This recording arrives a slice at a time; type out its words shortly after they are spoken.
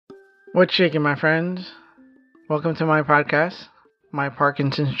What's shaking, my friends? Welcome to my podcast, My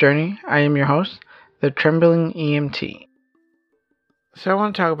Parkinson's Journey. I am your host, the Trembling EMT. So I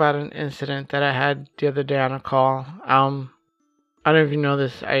want to talk about an incident that I had the other day on a call. I don't know if you know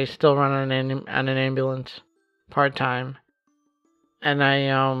this. I still run on an ambulance part time, and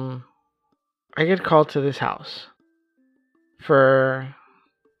I get called to this house for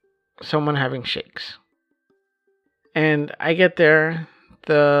someone having shakes. And I get there,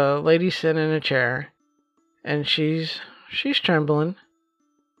 the lady's sitting in a chair, and she's trembling.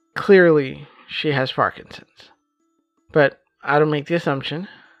 Clearly, she has Parkinson's. But I don't make the assumption.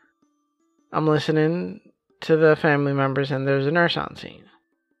 I'm listening to the family members, and there's a nurse on scene.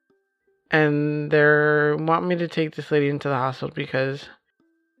 And they want me to take this lady into the hospital because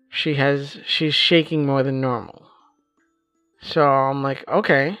she's shaking more than normal. So I'm like,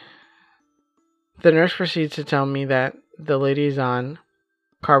 okay. The nurse proceeds to tell me that the lady is on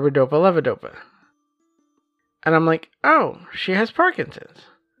carbidopa levodopa. And I'm like, oh, she has Parkinson's.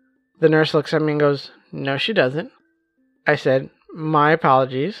 The nurse looks at me and goes, no, she doesn't. I said, my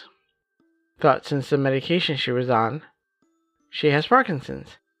apologies. Thought since the medication she was on, she has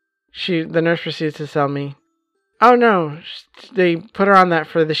Parkinson's. The nurse proceeds to tell me, oh no, they put her on that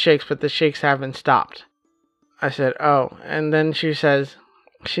for the shakes, but the shakes haven't stopped. I said, oh. And then she says,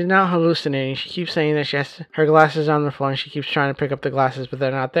 she's now hallucinating. She keeps saying that she has her glasses on the floor and she keeps trying to pick up the glasses, but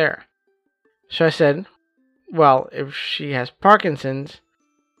they're not there. So I said, well, if she has Parkinson's,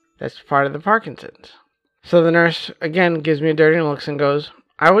 that's part of the Parkinson's. So the nurse, again, gives me a dirty look and goes,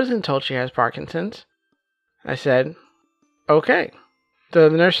 I wasn't told she has Parkinson's. I said, okay. So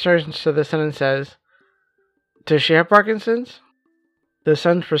the nurse turns to the son and says, does she have Parkinson's? The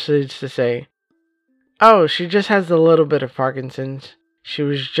son proceeds to say, oh, she just has a little bit of Parkinson's. She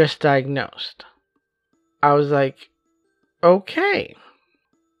was just diagnosed. I was like, okay.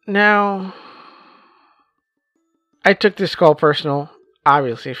 Now, I took this call personal,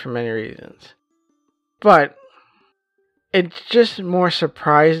 obviously for many reasons. But it just more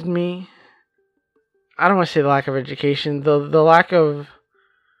surprised me. I don't want to say the lack of education, the lack of...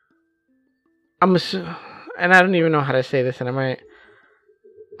 and I don't even know how to say this, and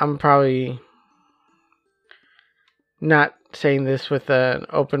I'm probably not saying this with an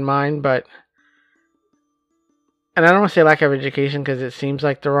open mind, but... And I don't want to say lack of education because it seems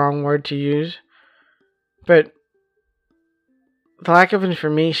like the wrong word to use. But the lack of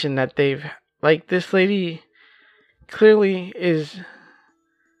information that they've... Like, this lady clearly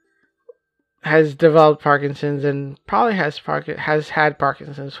has developed Parkinson's and probably has had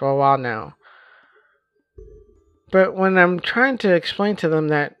Parkinson's for a while now. But when I'm trying to explain to them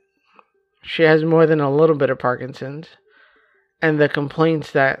that she has more than a little bit of Parkinson's, and the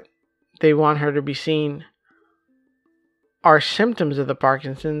complaints that they want her to be seen are symptoms of the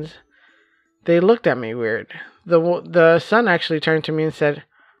Parkinson's, they looked at me weird. The son actually turned to me and said,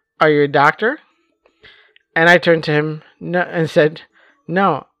 are you a doctor? And I turned to him and said,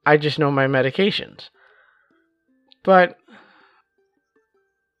 no, I just know my medications. But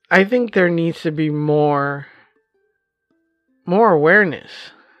I think there needs to be more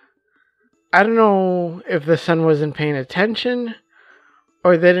awareness. I don't know if the son wasn't paying attention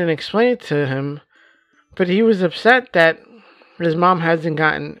or they didn't explain it to him, but he was upset that his mom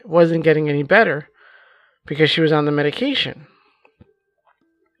wasn't getting any better because she was on the medication.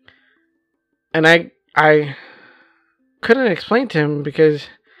 And I couldn't explain to him because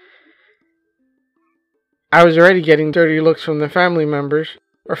I was already getting dirty looks from the family members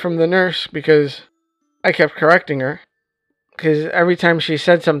or from the nurse because I kept correcting her. Because every time she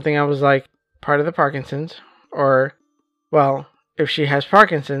said something, I was like, part of the Parkinson's. Or, well, if she has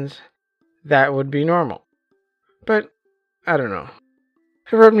Parkinson's, that would be normal. But, I don't know.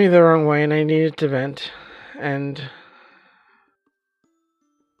 It rubbed me the wrong way and I needed to vent. And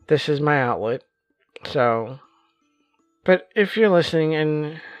this is my outlet. So, but if you're listening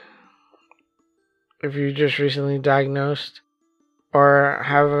and if you just recently diagnosed or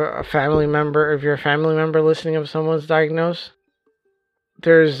have a family member, if you're a family member listening of someone's diagnosed,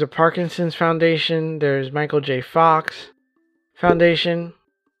 there's the Parkinson's Foundation, there's Michael J. Fox Foundation.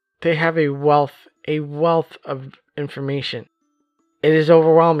 They have a wealth of information. It is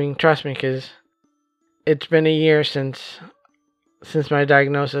overwhelming, trust me, because it's been a year since my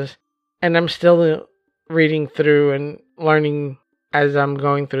diagnosis, and I'm still reading through and learning as I'm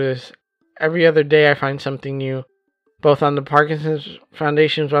going through this. Every other day I find something new, both on the Parkinson's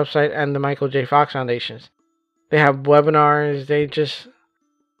Foundation's website and the Michael J. Fox Foundation's. They have webinars,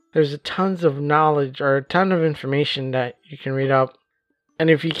 there's tons of knowledge or a ton of information that you can read up. And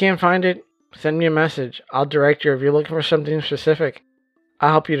if you can't find it, send me a message. I'll direct you. If you're looking for something specific, I'll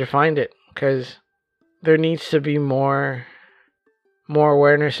help you to find it, because there needs to be more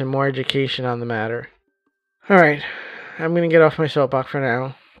awareness and more education on the matter. All right, I'm gonna get off my soapbox for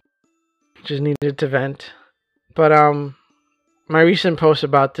now. Just needed to vent. But my recent post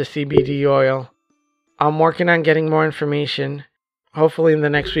about the CBD oil, I'm working on getting more information. Hopefully in the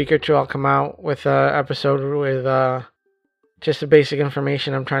next week or two I'll come out with an episode with just the basic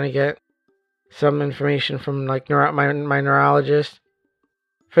information. I'm trying to get some information from like my neurologist.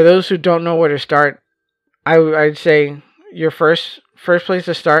 For those who don't know where to start, I'd say your first place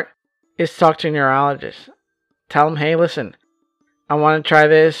to start is talk to a neurologist. Tell them, hey, listen, I want to try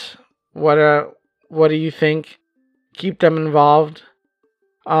this. What do you think? Keep them involved.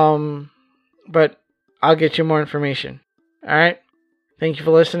 But I'll get you more information. All right. Thank you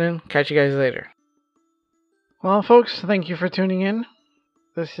for listening. Catch you guys later. Well, folks, thank you for tuning in.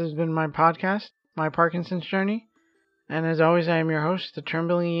 This has been my podcast, My Parkinson's Journey. And as always, I am your host, the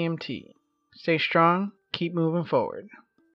Trembling EMT. Stay strong. Keep moving forward.